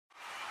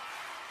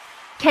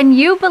Can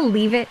you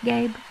believe it,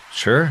 Gabe?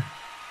 Sure.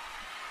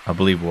 I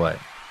believe what?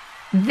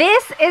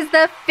 This is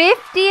the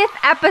 50th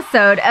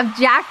episode of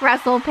Jack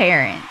Russell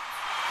Parents.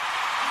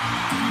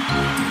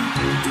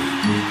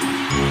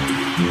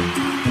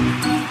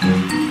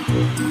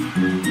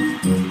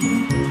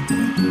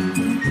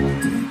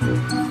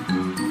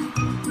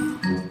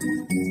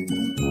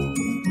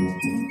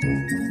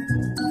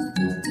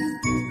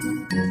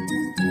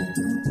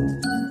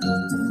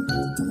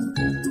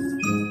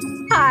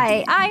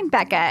 Hi, I'm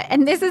Becca,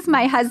 and this is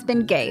my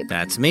husband, Gabe.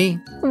 That's me.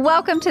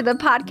 Welcome to the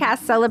podcast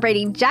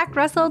celebrating Jack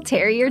Russell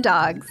Terrier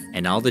dogs.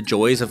 And all the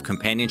joys of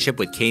companionship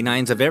with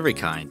canines of every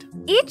kind.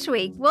 Each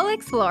week, we'll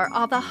explore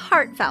all the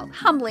heartfelt,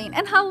 humbling,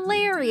 and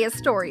hilarious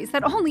stories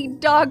that only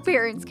dog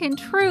parents can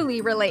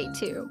truly relate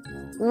to.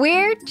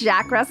 We're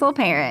Jack Russell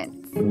Parents.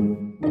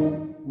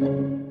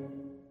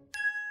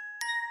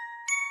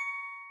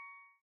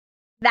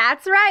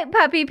 That's right,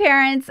 puppy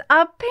parents.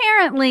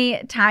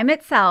 Apparently, time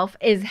itself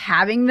is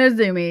having the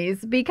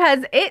zoomies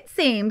because it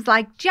seems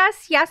like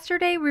just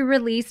yesterday we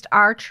released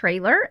our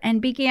trailer and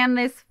began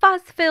this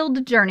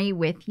fuzz-filled journey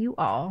with you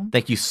all.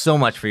 Thank you so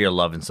much for your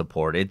love and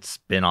support. It's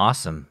been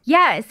awesome.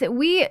 Yes,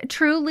 we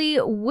truly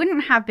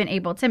wouldn't have been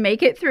able to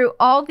make it through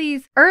all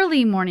these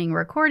early morning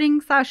recording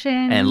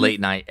sessions. And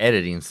late night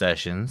editing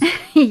sessions.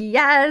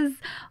 Yes.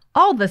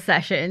 All the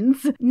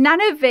sessions.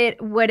 None of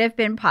it would have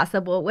been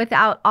possible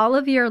without all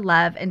of your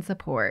love and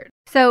support.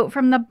 So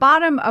from the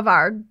bottom of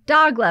our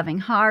dog-loving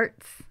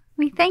hearts,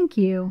 we thank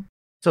you.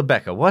 So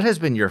Becca, what has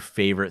been your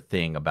favorite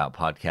thing about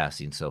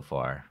podcasting so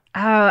far?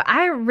 Oh,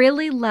 I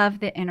really love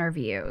the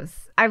interviews.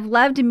 I've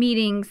loved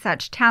meeting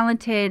such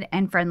talented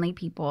and friendly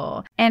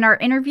people. And our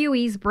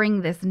interviewees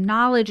bring this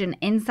knowledge and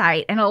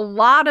insight and a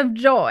lot of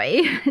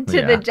joy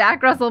to the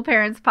Jack Russell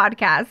Parents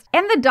podcast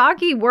and the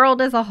doggy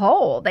world as a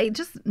whole. They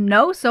just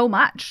know so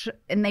much.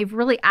 And they've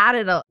really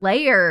added a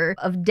layer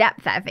of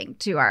depth, I think,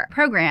 to our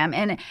program.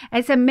 And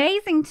it's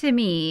amazing to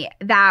me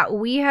that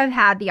we have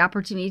had the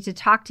opportunity to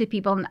talk to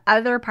people in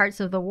other parts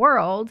of the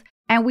world.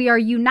 And we are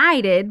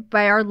united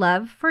by our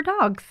love for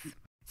dogs.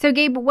 So,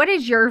 Gabe, what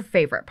is your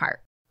favorite part?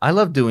 I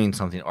love doing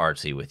something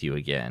artsy with you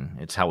again.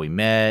 It's how we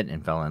met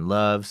and fell in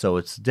love, so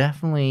it's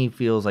definitely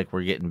feels like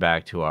we're getting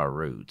back to our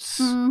roots.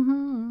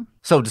 Mm-hmm.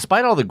 So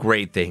despite all the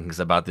great things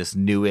about this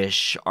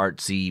newish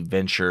artsy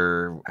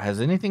venture,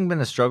 has anything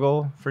been a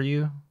struggle for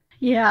you?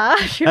 Yeah,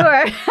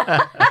 sure.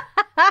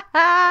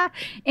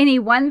 Any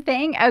one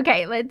thing?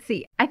 Okay, let's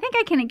see. I think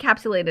I can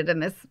encapsulate it in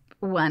this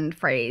one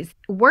phrase: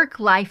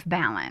 work-life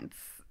balance.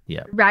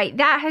 Yeah. Right.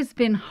 That has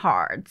been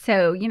hard.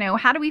 So,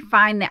 how do we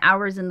find the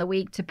hours in the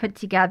week to put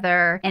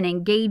together an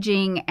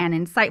engaging and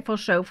insightful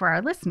show for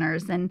our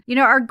listeners? And,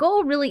 our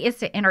goal really is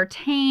to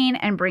entertain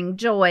and bring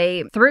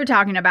joy through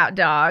talking about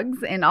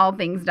dogs and all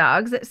things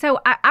dogs. So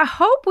I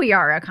hope we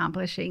are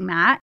accomplishing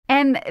that.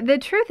 And the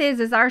truth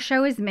is our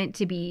show is meant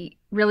to be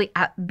really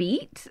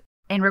upbeat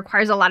and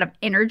requires a lot of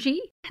energy.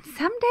 And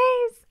some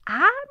days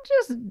I'm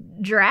just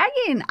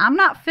dragging. I'm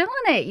not feeling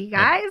it, you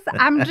guys.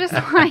 I'm just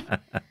like,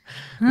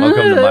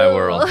 welcome to my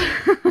world.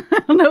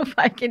 I don't know if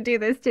I can do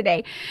this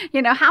today.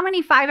 How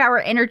many 5-hour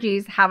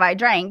energies have I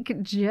drank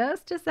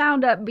just to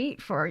sound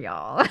upbeat for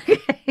y'all?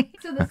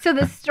 So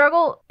the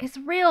struggle is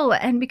real,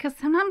 and because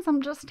sometimes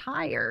I'm just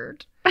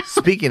tired.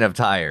 Speaking of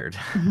tired,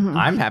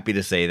 I'm happy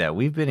to say that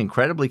we've been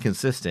incredibly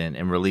consistent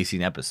in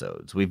releasing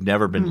episodes. We've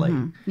never been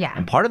late. Yeah.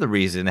 And part of the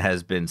reason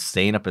has been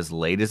staying up as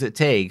late as it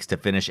takes to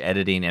finish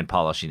editing and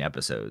polishing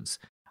episodes.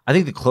 I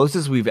think the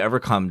closest we've ever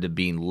come to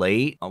being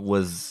late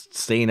was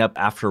staying up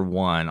after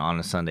 1 on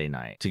a Sunday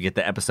night to get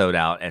the episode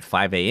out at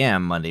 5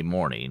 a.m. Monday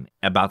morning,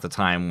 about the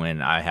time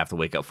when I have to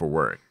wake up for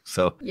work.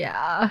 So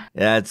yeah,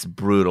 that's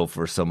brutal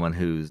for someone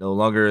who's no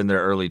longer in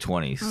their early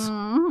 20s.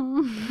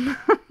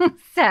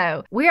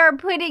 So we are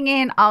putting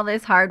in all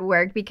this hard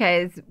work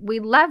because we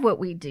love what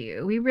we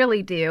do. We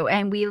really do.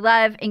 And we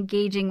love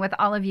engaging with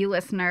all of you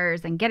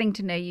listeners and getting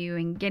to know you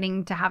and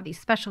getting to have these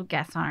special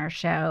guests on our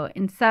show.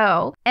 And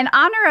so in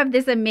honor of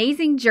this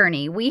amazing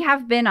journey we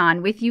have been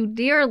on with you,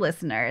 dear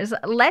listeners,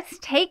 let's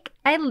take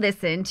a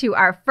listen to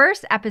our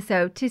first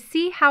episode to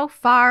see how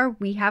far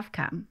we have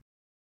come.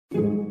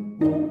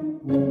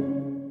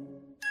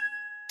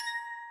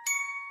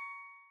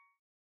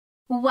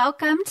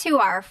 Welcome to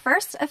our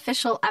first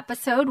official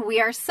episode. We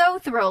are so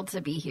thrilled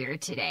to be here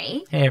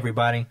today. Hey,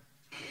 everybody.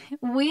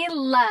 We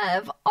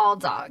love all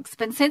dogs,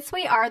 but since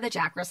we are the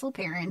Jack Russell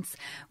Parents,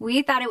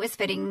 we thought it was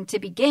fitting to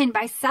begin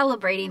by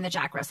celebrating the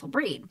Jack Russell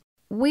breed.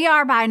 We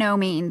are by no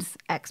means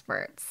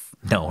experts.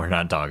 No, we're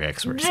not dog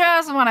experts.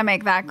 Just want to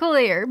make that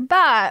clear,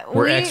 but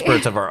we're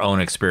experts of our own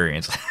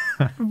experience.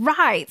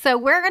 Right. So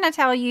we're going to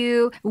tell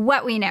you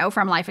what we know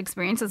from life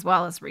experience as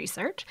well as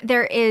research.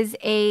 There is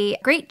a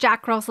great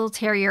Jack Russell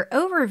Terrier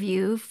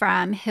overview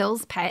from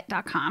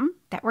hillspet.com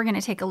that we're going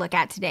to take a look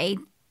at today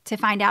to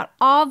find out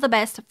all the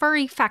best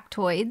furry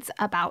factoids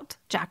about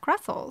Jack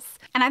Russells.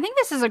 And I think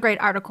this is a great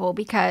article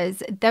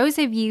because those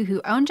of you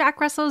who own Jack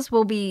Russells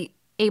will be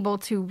able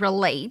to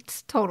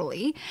relate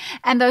totally.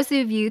 And those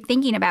of you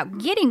thinking about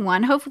getting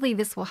one, hopefully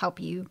this will help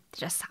you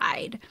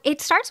decide.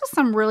 It starts with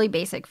some really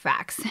basic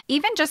facts,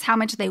 even just how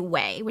much they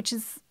weigh, which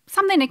is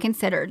something to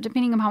consider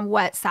depending upon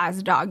what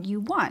size dog you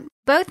want.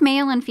 Both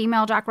male and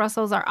female Jack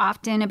Russells are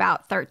often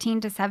about 13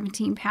 to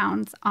 17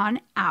 pounds on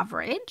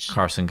average.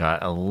 Carson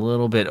got a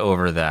little bit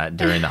over that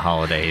during the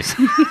holidays.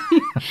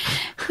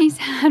 He's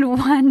had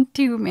one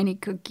too many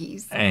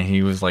cookies. And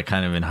he was like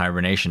kind of in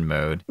hibernation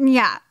mode.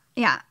 Yeah.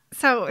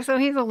 So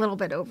he's a little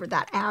bit over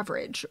that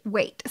average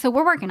weight. So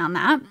we're working on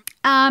that.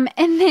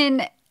 And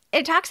then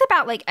it talks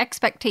about like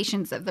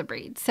expectations of the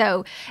breed.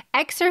 So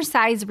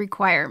exercise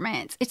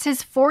requirements. It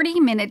says 40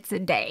 minutes a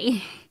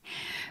day,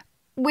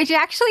 which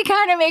actually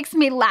kind of makes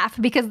me laugh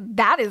because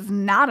that is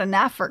not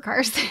enough for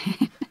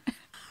Carson.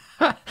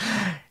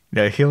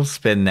 No, he'll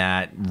spend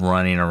that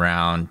running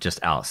around just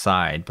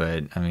outside.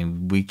 But I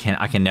mean,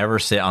 I can never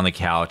sit on the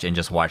couch and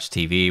just watch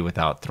TV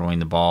without throwing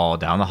the ball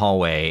down the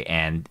hallway.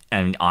 And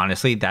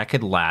honestly, that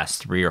could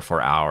last 3 or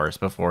 4 hours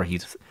before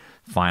he's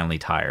finally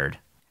tired.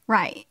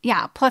 Right.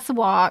 Yeah. Plus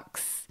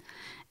walks.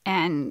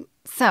 And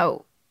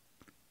so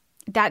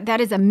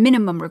that is a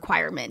minimum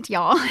requirement,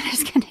 y'all.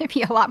 There's going to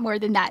be a lot more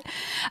than that.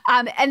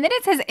 And then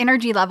it says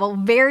energy level,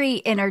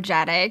 very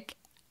energetic.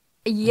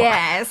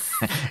 Yes.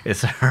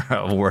 Is there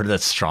a word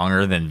that's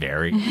stronger than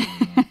very?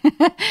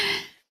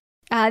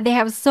 They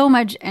have so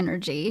much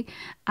energy.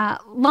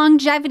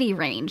 Longevity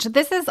range.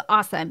 This is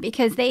awesome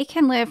because they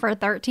can live for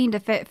 13 to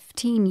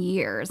 15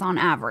 years on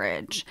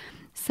average.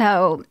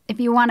 So if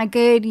you want a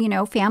good,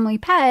 family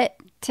pet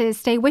to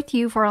stay with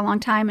you for a long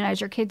time and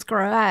as your kids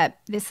grow up,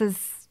 this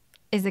is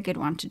a good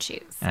one to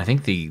choose. And I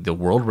think the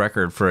world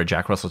record for a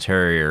Jack Russell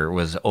Terrier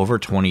was over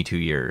 22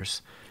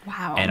 years.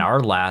 Wow. And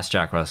our last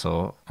Jack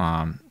Russell,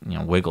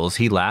 Wiggles,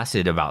 he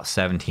lasted about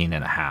 17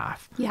 and a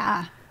half.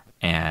 Yeah.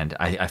 And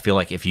I feel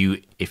like if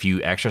you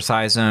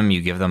exercise them,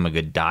 you give them a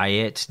good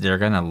diet, they're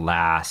going to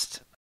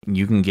last.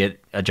 You can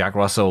get a Jack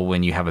Russell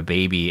when you have a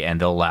baby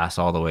and they'll last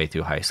all the way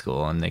through high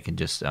school and they can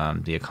just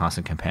be a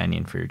constant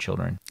companion for your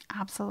children.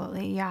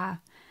 Absolutely, yeah.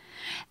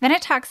 Then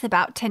it talks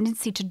about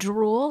tendency to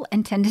drool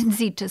and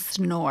tendency to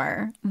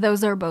snore.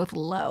 Those are both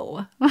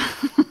low.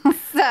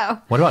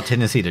 So. What about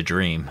tendency to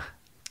dream?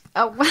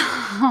 Oh,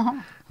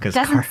 well,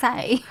 doesn't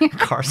say.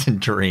 Carson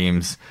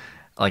dreams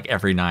like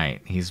every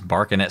night. He's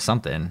barking at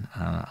something.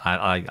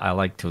 I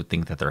like to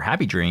think that they're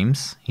happy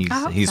dreams.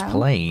 He's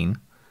playing.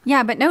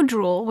 Yeah, but no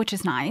drool, which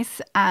is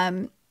nice.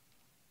 And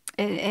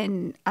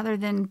other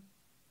than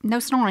no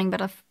snoring,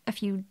 but a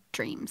few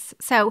dreams.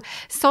 So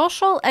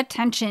social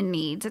attention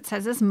needs, it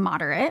says, is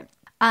moderate.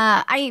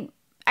 I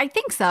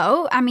think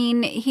so. I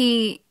mean,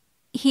 he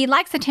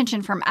likes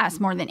attention from us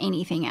more than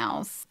anything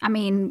else. I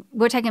mean,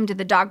 we'll take him to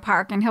the dog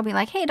park and he'll be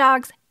like, hey,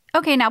 dogs,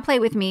 okay, now play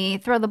with me.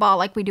 Throw the ball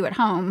like we do at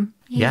home.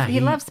 He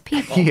loves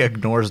people. He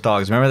ignores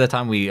dogs. Remember the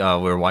time we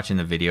were watching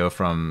the video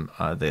from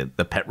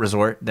the pet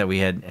resort that we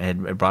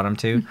had brought him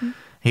to? Mm-hmm.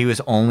 He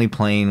was only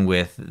playing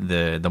with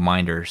the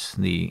minders,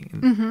 the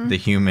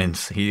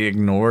humans. He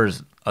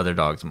ignores other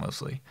dogs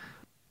mostly.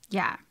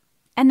 Yeah.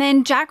 And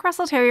then Jack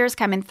Russell Terriers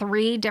come in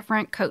 3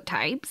 different coat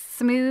types: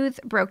 smooth,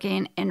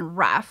 broken, and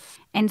rough.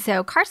 And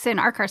so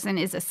our Carson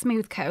is a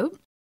smooth coat.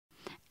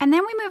 And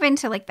then we move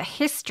into like the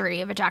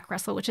history of a Jack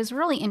Russell, which is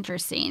really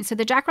interesting. So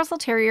the Jack Russell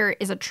Terrier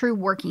is a true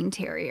working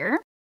terrier.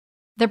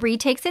 The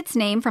breed takes its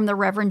name from the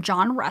Reverend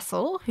John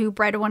Russell, who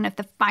bred one of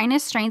the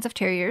finest strains of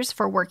terriers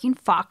for working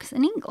fox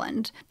in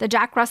England. The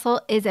Jack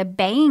Russell is a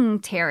baying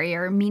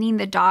terrier, meaning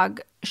the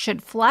dog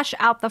should flush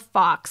out the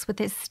fox with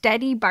his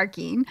steady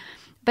barking,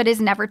 but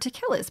is never to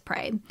kill his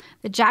prey.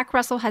 The Jack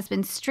Russell has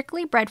been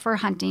strictly bred for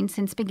hunting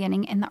since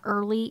beginning in the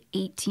early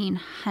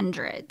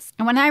 1800s.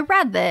 And when I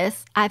read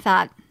this, I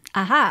thought,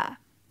 aha,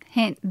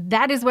 hint,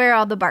 that is where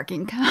all the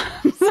barking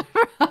comes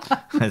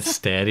from.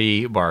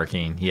 Steady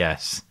barking,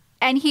 yes.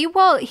 And he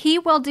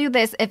will do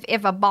this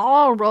if a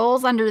ball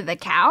rolls under the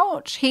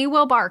couch, he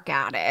will bark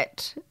at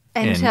it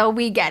until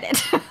we get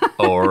it.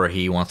 Or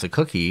he wants a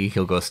cookie,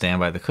 he'll go stand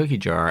by the cookie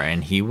jar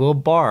and he will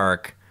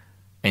bark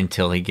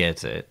until he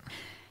gets it.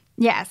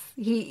 Yes,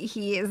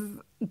 he is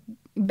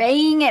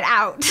baying it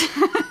out.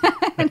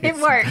 And it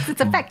works.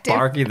 It's effective.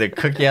 Barking the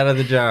cookie out of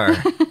the jar.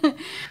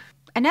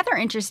 Another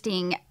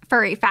interesting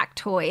furry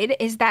factoid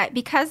is that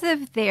because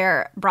of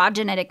their broad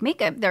genetic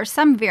makeup, there's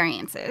some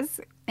variances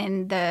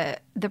in the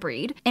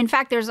breed. In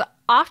fact, there's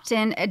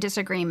often a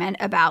disagreement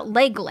about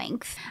leg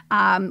length,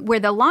 where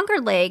the longer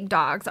leg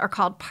dogs are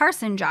called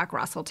Parson Jack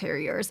Russell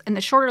Terriers, and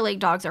the shorter leg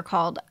dogs are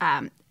called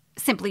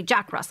simply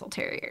Jack Russell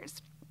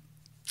Terriers.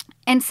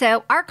 And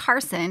so our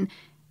Carson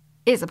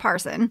is a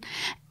parson,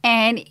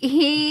 and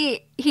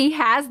he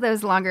has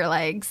those longer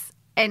legs,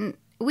 and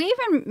we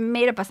even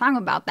made up a song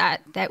about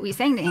that we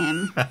sang to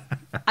him.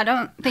 I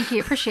don't think he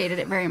appreciated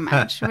it very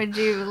much. Would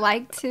you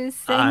like to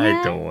sing it?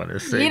 I don't want to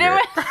sing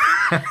it.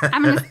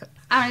 I'm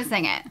gonna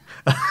sing it.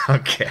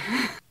 Okay.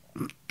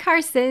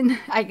 Carson,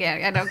 I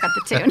don't got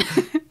the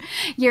tune.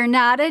 You're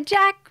not a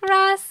Jack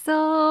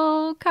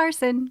Russell,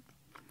 Carson.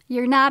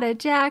 You're not a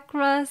Jack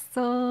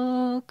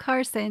Russell,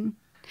 Carson.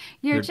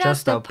 You're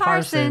just a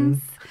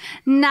Parsons,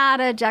 not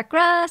a Jack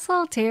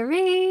Russell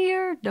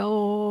Terrier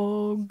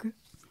dog.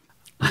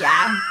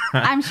 Yeah,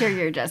 I'm sure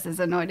you're just as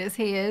annoyed as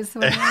he is.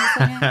 When you're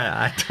saying it.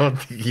 I don't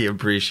think he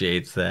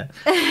appreciates that.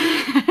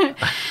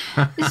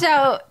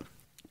 So,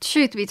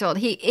 truth be told,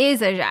 he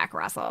is a Jack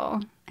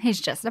Russell. He's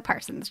just a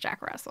Parsons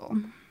Jack Russell.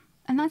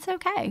 And that's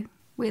okay.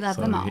 We love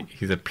them all.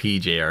 He's a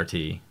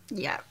PJRT.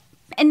 Yeah.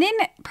 And then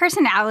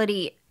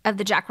personality of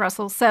the Jack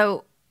Russell.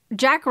 So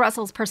Jack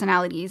Russell's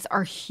personalities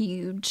are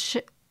huge.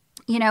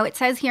 You know, it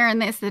says here in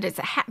this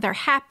that they're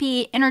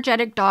happy,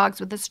 energetic dogs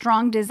with a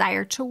strong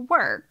desire to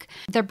work.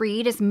 The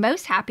breed is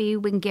most happy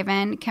when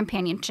given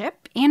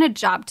companionship and a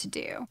job to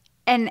do.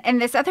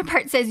 And this other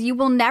part says you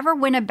will never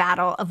win a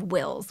battle of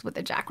wills with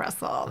a Jack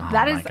Russell. Oh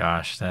that my is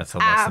gosh, that's a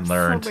lesson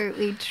learned.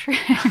 Absolutely true.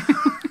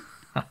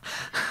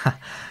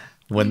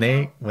 When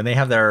they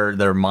have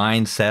their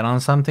mind set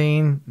on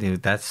something,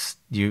 dude,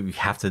 you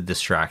have to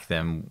distract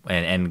them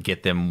and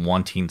get them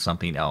wanting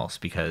something else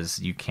because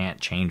you can't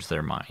change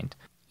their mind.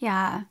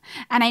 Yeah.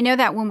 And I know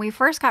that when we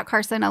first got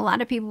Carson, a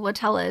lot of people would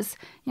tell us,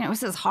 you know,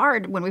 this is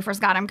hard when we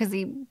first got him because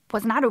he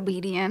was not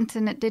obedient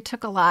and it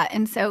took a lot.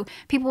 And so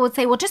people would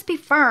say, well, just be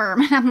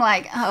firm. And I'm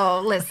like,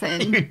 oh,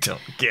 listen. You don't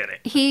get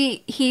it.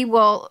 He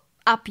will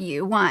up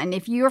you. One,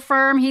 if you're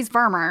firm, he's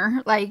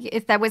firmer. Like,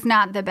 if that was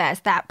not the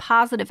best, that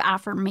positive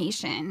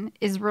affirmation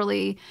is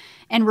really,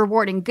 and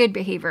rewarding good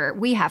behavior,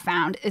 we have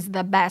found is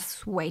the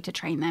best way to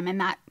train them.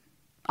 And that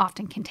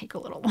often can take a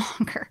little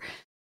longer.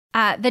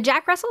 The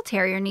Jack Russell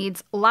Terrier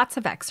needs lots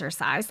of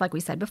exercise, like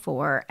we said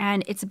before,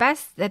 and it's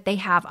best that they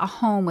have a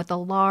home with a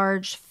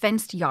large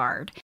fenced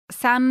yard.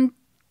 Some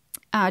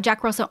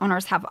Jack Russell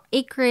owners have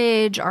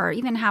acreage or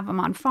even have them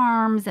on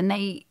farms, and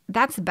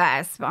that's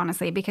best,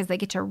 honestly, because they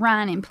get to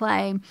run and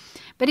play.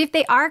 But if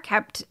they are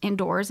kept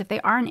indoors, if they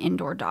are an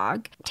indoor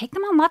dog, take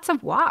them on lots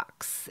of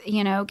walks,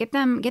 you know, get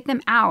them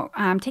out,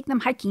 take them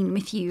hiking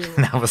with you.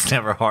 That was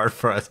never hard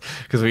for us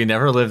because we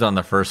never lived on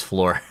the first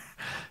floor.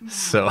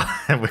 So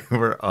we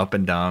were up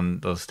and down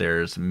those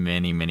stairs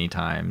many, many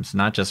times,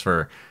 not just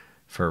for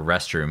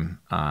restroom,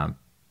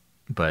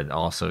 but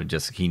also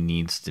just they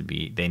need to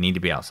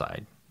be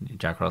outside.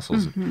 Jack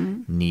Russells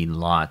need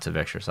lots of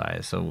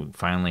exercise. So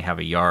finally have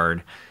a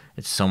yard.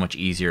 It's so much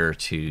easier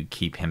to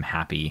keep him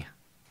happy.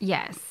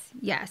 Yes.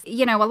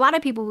 You know, a lot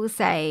of people will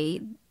say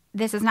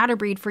this is not a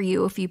breed for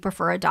you if you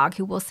prefer a dog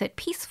who will sit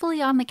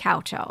peacefully on the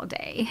couch all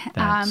day.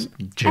 That's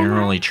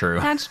generally true.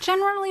 That's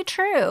generally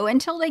true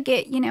until they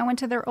get, you know,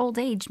 into their old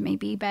age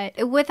maybe.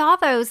 But with all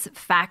those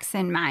facts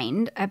in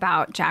mind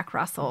about Jack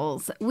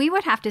Russells, we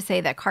would have to say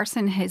that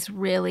Carson has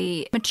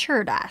really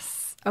matured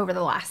us over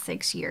the last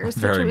 6 years.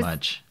 Very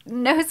much.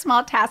 No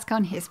small task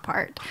on his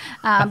part.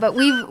 But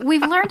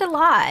we've learned a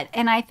lot.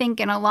 And I think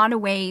in a lot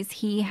of ways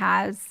he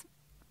has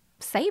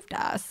saved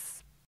us.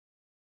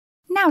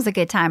 Now's a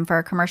good time for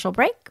a commercial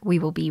break. We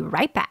will be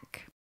right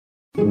back.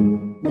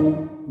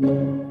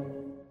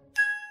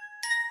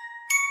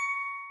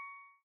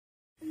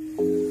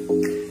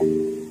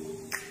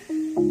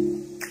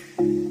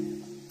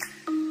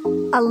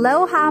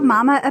 Aloha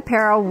Mama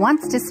Apparel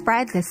wants to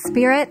spread the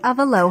spirit of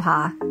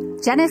aloha.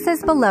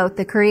 Genesis Belote,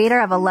 the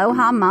creator of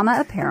Aloha Mama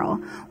Apparel,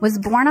 was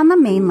born on the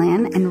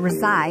mainland and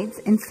resides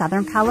in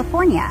Southern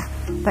California.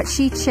 But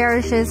she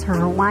cherishes her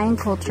Hawaiian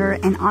culture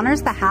and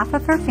honors the half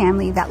of her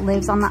family that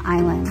lives on the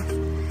island.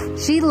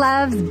 She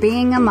loves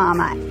being a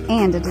mama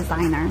and a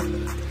designer.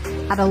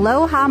 At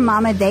Aloha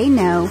Mama, they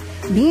know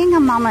being a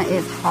mama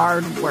is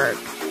hard work.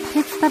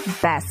 It's the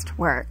best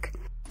work.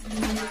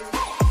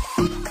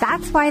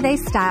 That's why they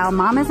style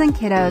mamas and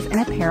kiddos in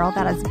apparel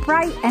that is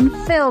bright and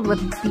filled with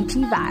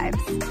beachy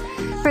vibes.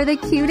 For the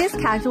cutest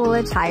casual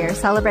attire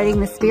celebrating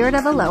the spirit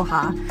of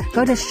aloha,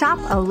 go to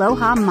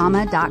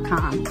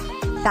shopalohamama.com.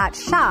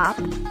 That's shop,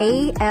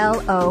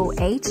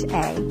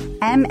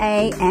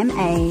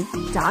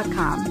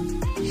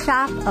 ALOHAMAMA.com.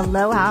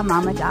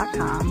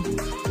 Shopalohamama.com.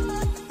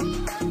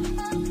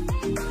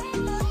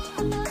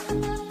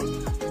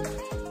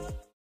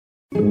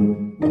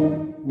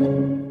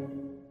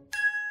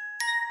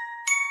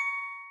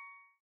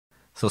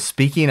 So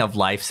speaking of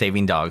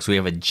life-saving dogs, we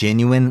have a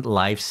genuine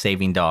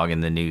life-saving dog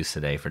in the news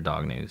today for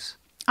Dog News.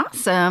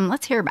 Awesome.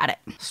 Let's hear about it.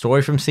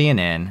 Story from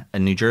CNN. A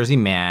New Jersey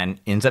man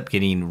ends up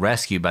getting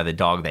rescued by the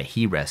dog that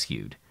he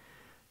rescued.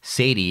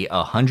 Sadie,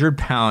 a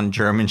 100-pound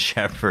German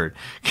Shepherd.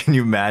 Can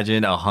you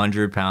imagine a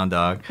 100-pound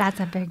dog? That's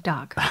a big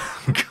dog.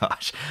 Oh,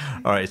 gosh.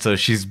 All right. So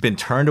she's been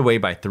turned away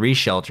by 3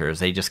 shelters.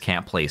 They just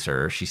can't place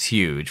her. She's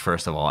huge,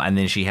 first of all. And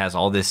then she has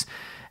all this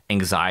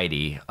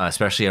anxiety,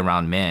 especially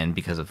around men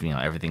because of,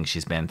 everything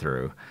she's been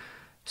through.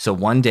 So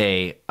one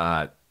day,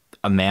 a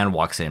man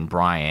walks in,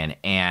 Brian,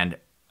 and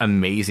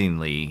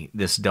amazingly,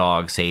 this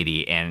dog,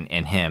 Sadie, and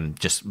him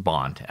just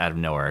bond out of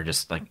nowhere,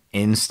 just like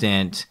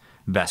instant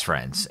best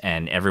friends.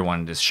 And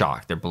everyone is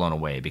shocked. They're blown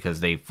away because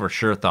they for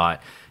sure thought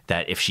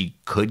that if she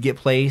could get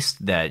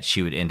placed, that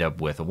she would end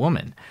up with a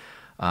woman.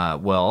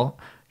 Well,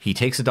 he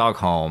takes the dog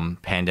home,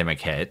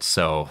 pandemic hits,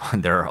 so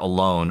they're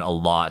alone a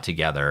lot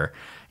together.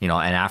 And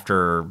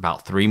after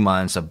about 3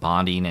 months of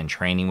bonding and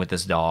training with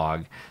this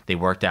dog, they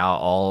worked out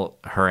all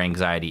her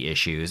anxiety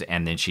issues,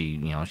 and then she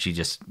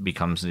just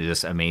becomes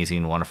this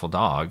amazing, wonderful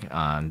dog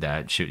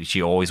that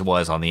she always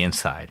was on the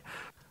inside.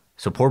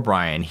 So poor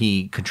Brian,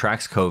 he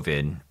contracts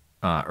COVID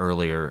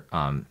earlier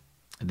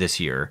this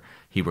year.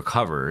 He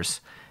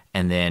recovers.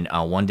 And then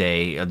one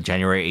day,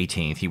 January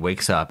 18th, he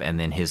wakes up and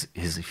then he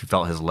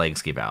felt his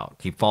legs give out.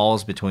 He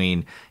falls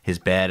between his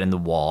bed and the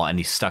wall and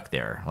he's stuck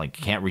there. Like,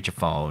 can't reach a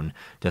phone,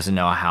 doesn't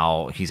know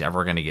how he's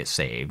ever going to get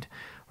saved,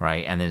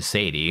 right? And then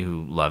Sadie,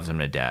 who loves him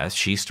to death,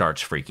 she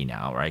starts freaking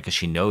out, right? Because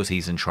she knows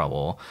he's in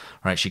trouble,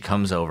 right? She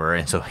comes over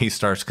and so he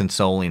starts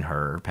consoling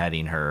her,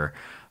 petting her,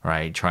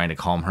 right? Trying to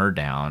calm her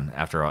down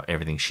after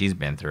everything she's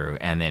been through.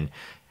 And then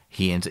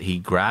he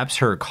grabs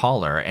her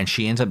collar and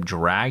she ends up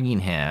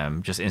dragging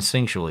him, just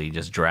instinctually,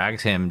 just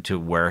drags him to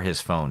where his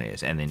phone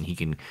is. And then he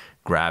can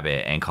grab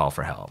it and call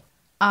for help.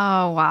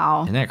 Oh,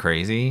 wow. Isn't that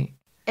crazy?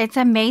 It's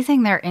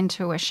amazing their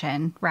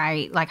intuition,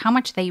 right? Like how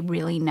much they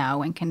really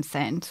know and can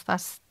sense.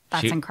 That's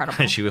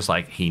incredible. She was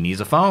like, he needs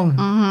a phone.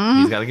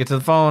 Mm-hmm. He's got to get to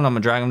the phone. I'm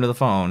going to drag him to the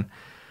phone.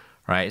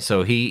 Right.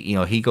 So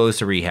he goes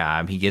to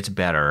rehab. He gets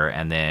better.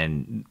 And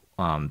then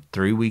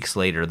 3 weeks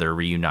later, they're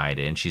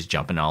reunited, and she's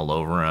jumping all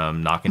over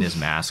him, knocking his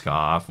mask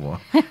off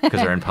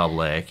because they're in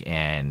public,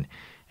 and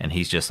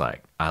he's just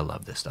like, I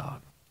love this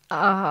dog.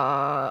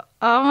 Oh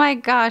my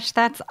gosh,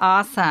 that's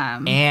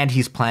awesome. And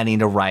he's planning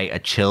to write a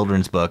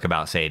children's book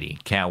about Sadie.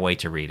 Can't wait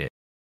to read it.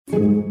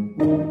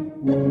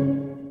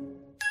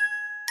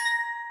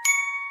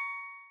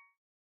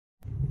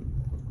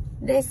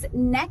 This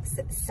next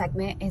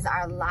segment is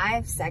our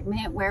live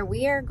segment where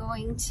we are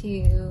going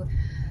to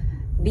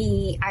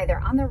be either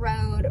on the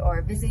road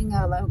or visiting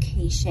a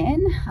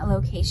location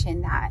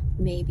that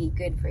may be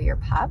good for your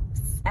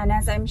pups. And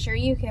as I'm sure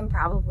you can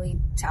probably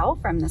tell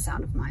from the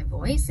sound of my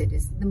voice, it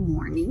is the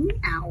morning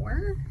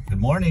hour.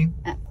 Good morning.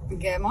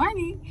 Good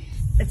morning.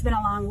 It's been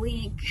a long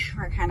week.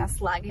 We're kind of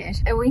sluggish.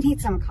 We need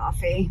some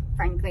coffee,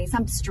 frankly,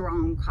 some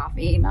strong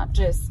coffee, not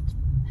just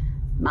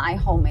my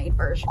homemade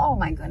version. Oh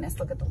my goodness,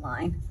 look at the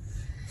line.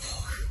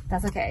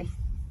 That's okay.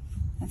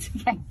 That's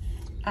okay.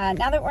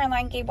 Now that we're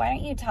online, Gabe, why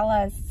don't you tell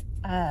us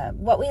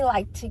what we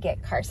like to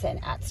get Carson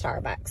at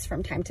Starbucks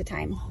from time to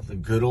time? The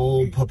good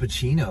old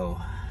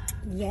puppuccino.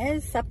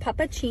 Yes, a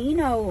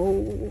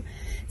puppuccino.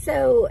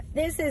 So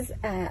this is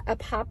a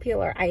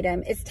popular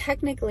item. It's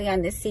technically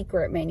on the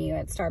secret menu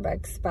at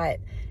Starbucks, but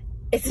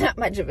it's not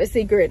much of a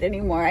secret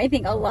anymore. I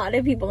think a lot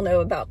of people know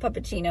about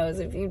puppuccinos.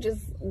 If you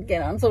just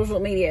get on social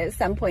media, at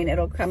some point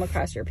it'll come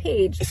across your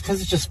page. It's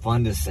because it's just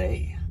fun to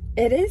say.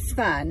 It is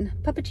fun.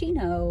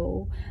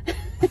 Puppuccino.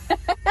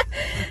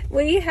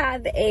 We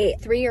have a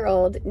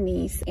 3-year-old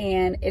niece,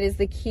 and it is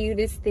the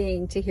cutest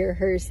thing to hear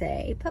her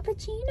say,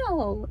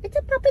 Puppuccino. It's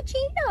a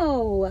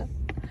puppuccino.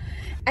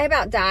 I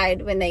about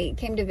died when they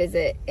came to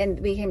visit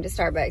and we came to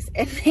Starbucks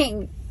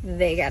and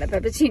they got a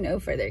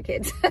puppuccino for their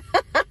kids.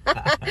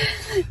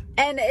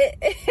 And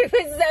it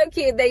was so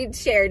cute. They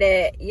shared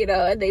it,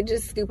 and they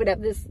just scooped up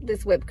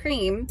this whipped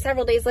cream.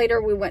 Several days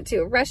later, we went to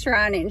a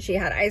restaurant and she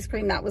had ice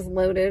cream that was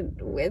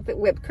loaded with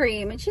whipped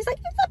cream. And she's like,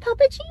 it's a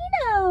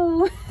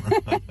puppuccino.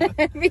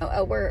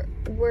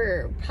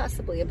 We're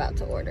possibly about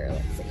to order.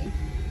 Let's see.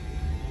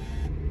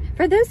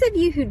 For those of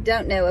you who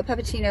don't know, a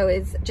puppuccino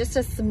is just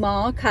a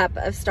small cup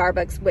of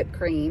Starbucks whipped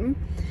cream.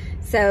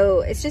 So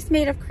it's just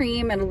made of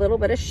cream and a little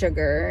bit of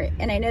sugar.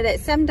 And I know that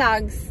some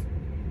dogs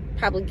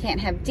probably can't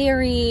have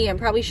dairy and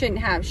probably shouldn't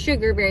have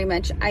sugar very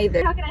much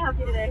either. How can I help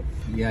you today?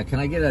 Yeah, can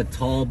I get a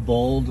tall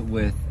bold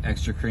with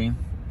extra cream?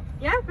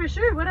 Yeah, for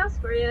sure. What else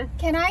for you?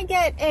 Can I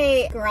get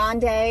a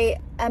grande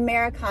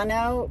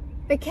Americano,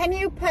 but can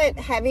you put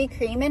heavy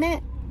cream in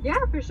it?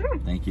 Yeah, for sure.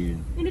 Thank you.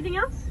 Anything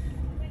else?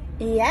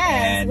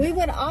 Yes, And we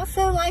would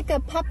also like a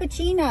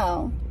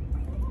puppuccino.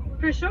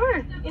 For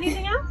sure.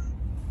 Anything else?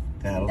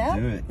 That'll Nope,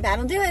 do it.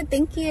 That'll do it.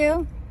 Thank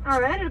you. All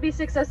right, it'll be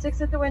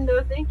 606 at the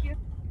window. Thank you.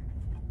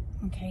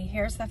 Okay,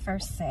 here's the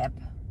first sip.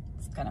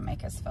 It's gonna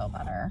make us feel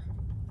better.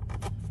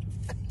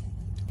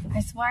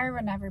 I swear I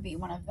would never be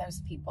one of those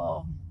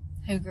people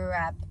who grew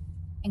up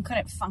and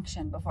couldn't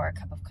function before a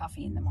cup of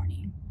coffee in the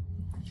morning.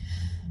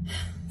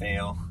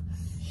 Fail.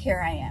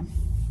 Here I am.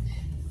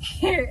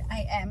 Here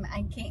I am.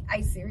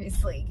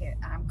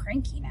 I'm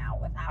cranky now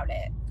without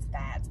it. It's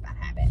bad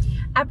habit.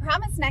 I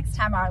promise next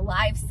time our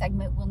live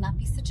segment will not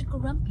be such a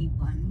grumpy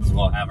one. So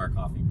we'll have our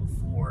coffee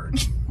before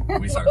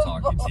we start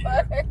talking to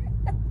you.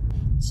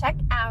 Check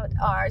out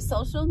our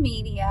social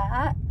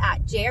media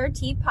at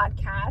JRT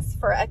Podcast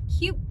for a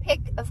cute pic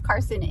of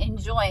Carson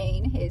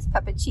enjoying his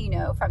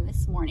puppuccino from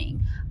this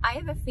morning. I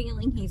have a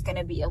feeling he's going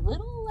to be a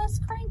little less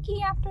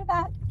cranky after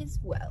that as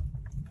well.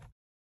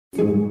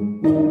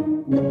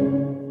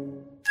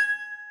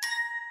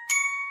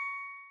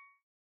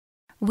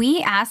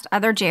 We asked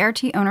other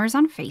JRT owners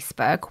on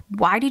Facebook,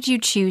 why did you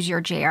choose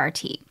your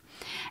JRT?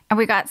 And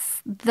we got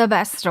the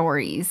best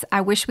stories.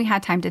 I wish we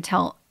had time to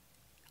tell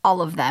all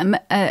of them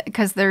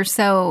because they're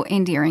so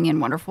endearing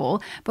and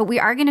wonderful. But we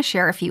are going to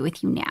share a few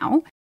with you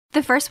now.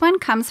 The first one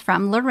comes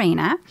from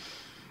Lorena.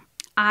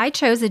 I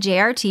chose a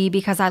JRT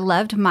because I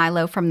loved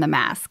Milo from The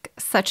Mask.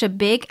 Such a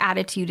big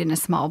attitude in a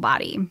small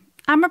body.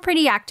 I'm a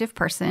pretty active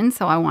person,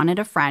 so I wanted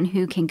a friend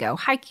who can go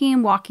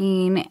hiking,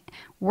 walking,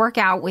 work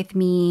out with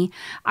me.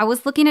 I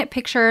was looking at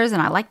pictures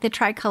and I liked the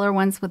tricolor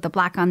ones with the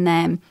black on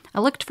them.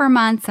 I looked for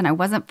months and I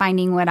wasn't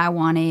finding what I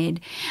wanted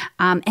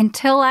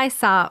until I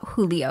saw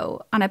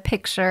Julio on a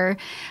picture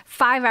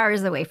 5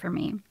 hours away from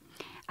me.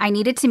 I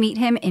needed to meet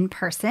him in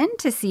person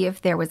to see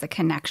if there was a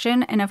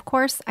connection. And of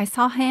course, I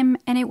saw him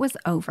and it was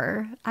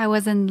over. I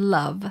was in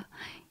love.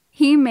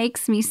 He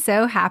makes me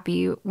so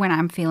happy when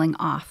I'm feeling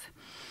off.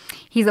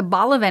 He's a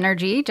ball of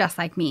energy, just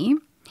like me.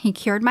 He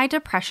cured my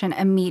depression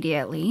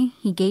immediately.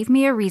 He gave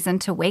me a reason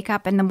to wake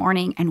up in the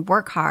morning and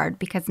work hard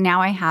because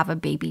now I have a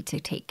baby to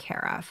take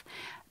care of.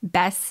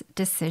 Best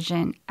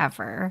decision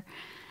ever.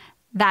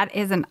 That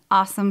is an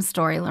awesome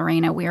story,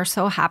 Lorena. We are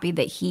so happy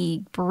that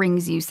he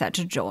brings you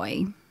such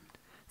joy.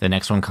 The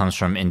next one comes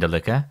from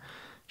Indalika.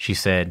 She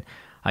said,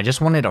 I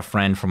just wanted a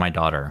friend for my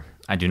daughter.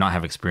 I do not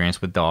have experience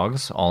with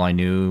dogs. All I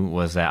knew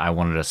was that I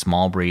wanted a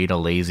small breed, a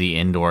lazy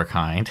indoor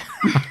kind.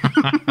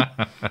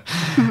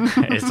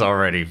 It's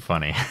already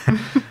funny.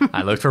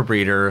 I looked for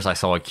breeders. I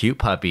saw a cute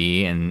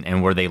puppy,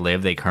 and where they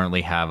live, they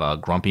currently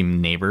have grumpy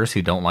neighbors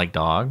who don't like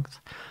dogs.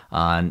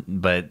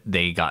 But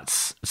they got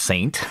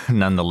Saint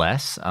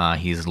nonetheless.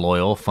 He's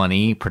loyal,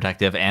 funny,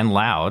 protective, and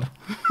loud.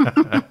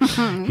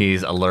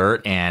 He's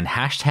alert and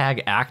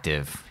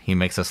 #active. He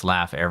makes us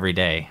laugh every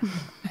day,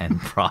 and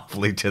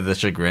probably to the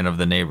chagrin of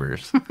the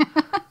neighbors.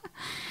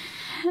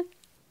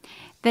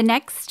 The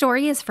next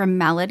story is from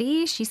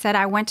Melody. She said,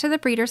 I went to the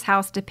breeder's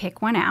house to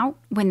pick one out.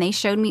 When they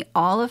showed me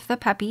all of the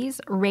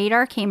puppies,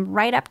 Radar came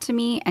right up to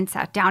me and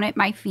sat down at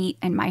my feet,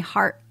 and my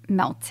heart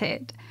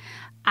melted.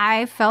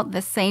 I felt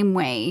the same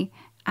way.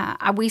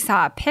 We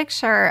saw a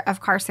picture of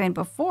Carson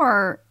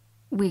before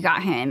we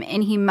got him,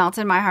 and he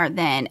melted my heart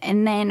then.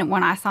 And then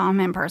when I saw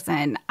him in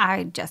person,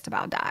 I just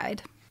about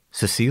died.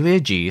 Cecilia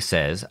G.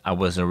 says, I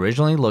was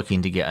originally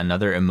looking to get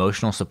another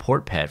emotional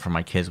support pet for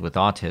my kids with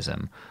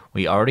autism.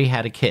 We already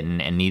had a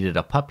kitten and needed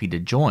a puppy to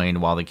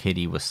join while the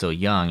kitty was still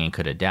young and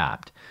could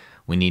adapt.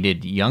 We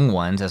needed young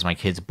ones as my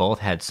kids both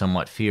had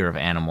somewhat fear of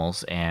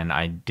animals, and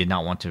I did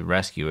not want to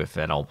rescue if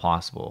at all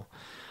possible.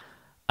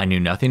 I knew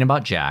nothing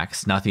about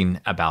Jax, nothing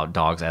about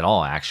dogs at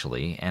all,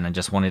 actually, and I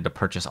just wanted to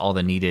purchase all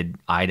the needed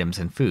items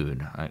and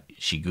food.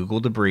 She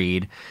Googled the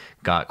breed,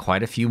 got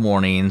quite a few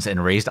warnings,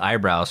 and raised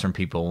eyebrows from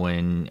people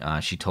when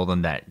she told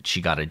them that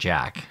she got a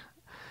Jack.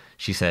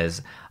 She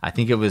says, I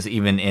think it was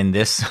even in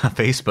this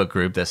Facebook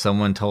group that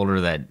someone told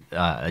her that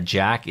a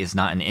Jack is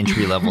not an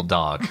entry-level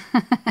dog.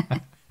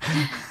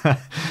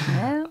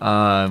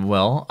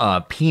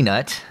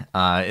 Peanut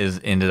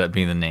ended up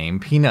being the name.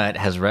 Peanut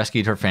has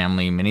rescued her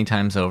family many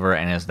times over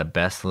and is the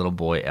best little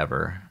boy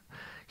ever.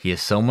 He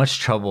has so much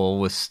trouble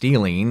with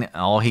stealing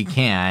all he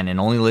can and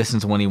only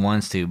listens when he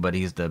wants to, but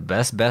he's the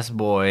best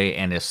boy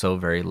and is so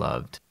very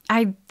loved.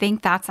 I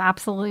think that's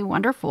absolutely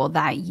wonderful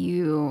that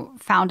you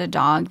found a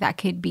dog that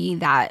could be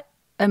that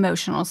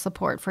emotional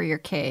support for your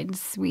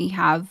kids. We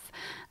have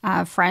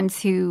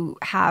friends who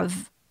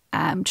have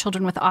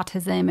children with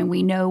autism, and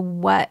we know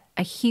what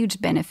a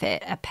huge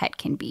benefit a pet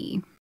can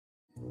be.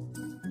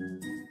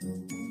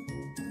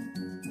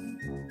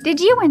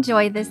 Did you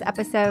enjoy this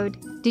episode?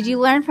 Did you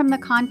learn from the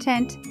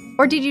content?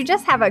 Or did you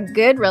just have a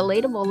good,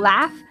 relatable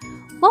laugh?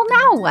 Well,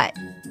 now what?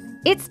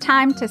 It's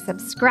time to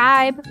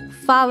subscribe,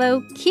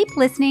 follow, keep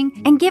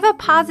listening, and give a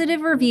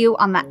positive review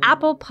on the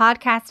Apple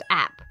Podcast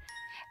app.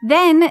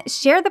 Then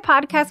share the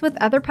podcast with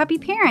other puppy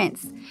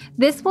parents.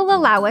 This will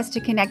allow us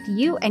to connect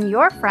you and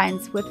your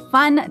friends with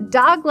fun,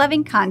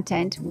 dog-loving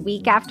content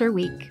week after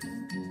week.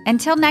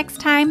 Until next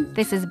time,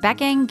 this is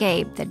Becca and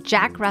Gabe, the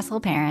Jack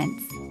Russell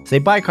parents. Say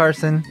bye,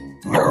 Carson.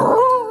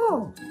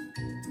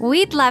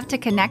 We'd love to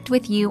connect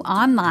with you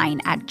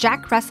online at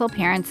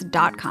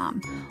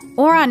jackrussellparents.com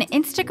or on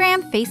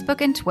Instagram,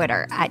 Facebook, and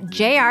Twitter at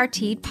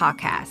JRT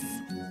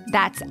Podcasts.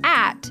 That's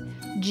at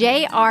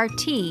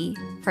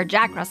JRT for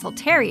Jack Russell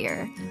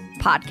Terrier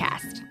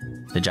Podcast.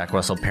 The Jack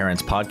Russell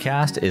Parents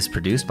Podcast is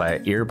produced by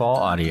Earball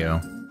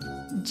Audio.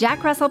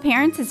 Jack Russell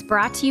Parents is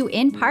brought to you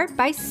in part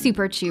by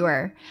Super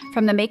Chewer.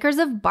 From the makers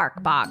of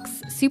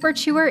BarkBox, Super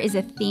Chewer is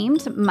a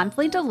themed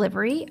monthly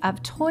delivery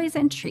of toys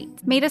and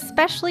treats made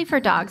especially for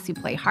dogs who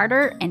play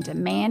harder and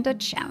demand a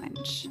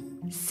challenge.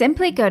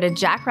 Simply go to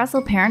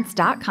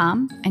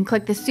jackrussellparents.com and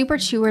click the Super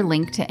Chewer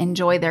link to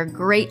enjoy their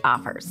great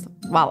offers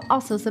while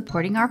also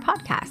supporting our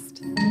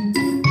podcast.